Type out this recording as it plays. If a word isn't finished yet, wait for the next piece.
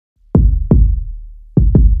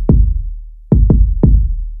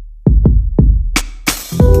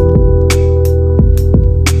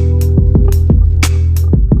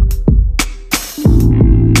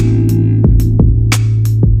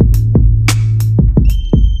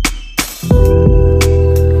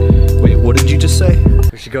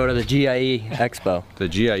go to the GIE Expo. The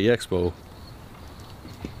GIE Expo.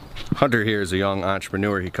 Hunter here is a young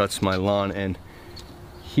entrepreneur. He cuts my lawn, and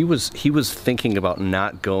he was thinking about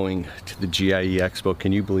not going to the GIE Expo.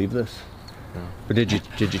 Can you believe this? No. Or did you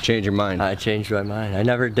change your mind? I changed my mind. I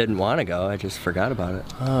never didn't want to go. I just forgot about it.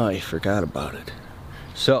 Oh, I forgot about it.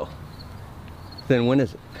 So, then when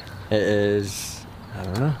is it? It is, I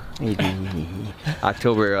don't know.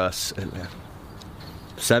 October 17th,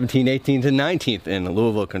 18th, and 19th in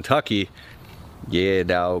Louisville, Kentucky. Yeah,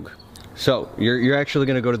 dog. So, you're actually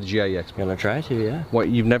going to go to the GIE Expo? Gonna try to, yeah. What,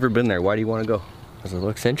 you've never been there. Why do you want to go? Because it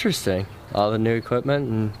looks interesting. All the new equipment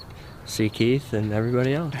and see Keith and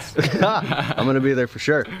everybody else. I'm going to be there for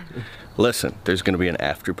sure. Listen, there's going to be an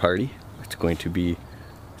after party. It's going to be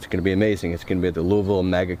amazing. It's going to be at the Louisville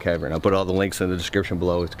Mega Cavern. I'll put all the links in the description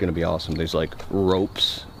below. It's going to be awesome. There's like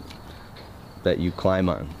ropes that you climb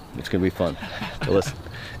on. It's going to be fun. So listen.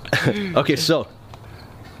 Okay, so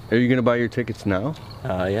are you going to buy your tickets now?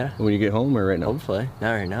 Yeah. When you get home or right now? Hopefully.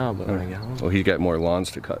 Not right now, but when I get home. Well, he's got more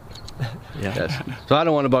lawns to cut. Yeah. Yes. So I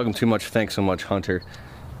don't want to bug him too much. Thanks so much, Hunter.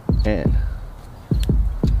 And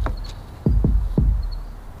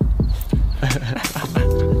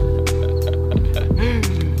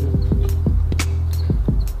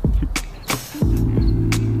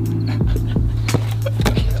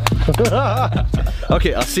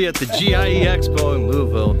okay, I'll see you at the GIE Expo in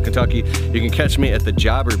Louisville, Kentucky. You can catch me at the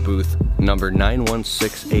Jobber booth number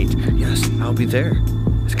 9168. Yes, I'll be there.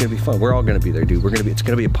 It's gonna be fun. We're all gonna be there, dude. It's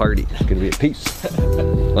gonna be a party. It's gonna be a peace.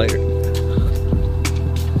 Later.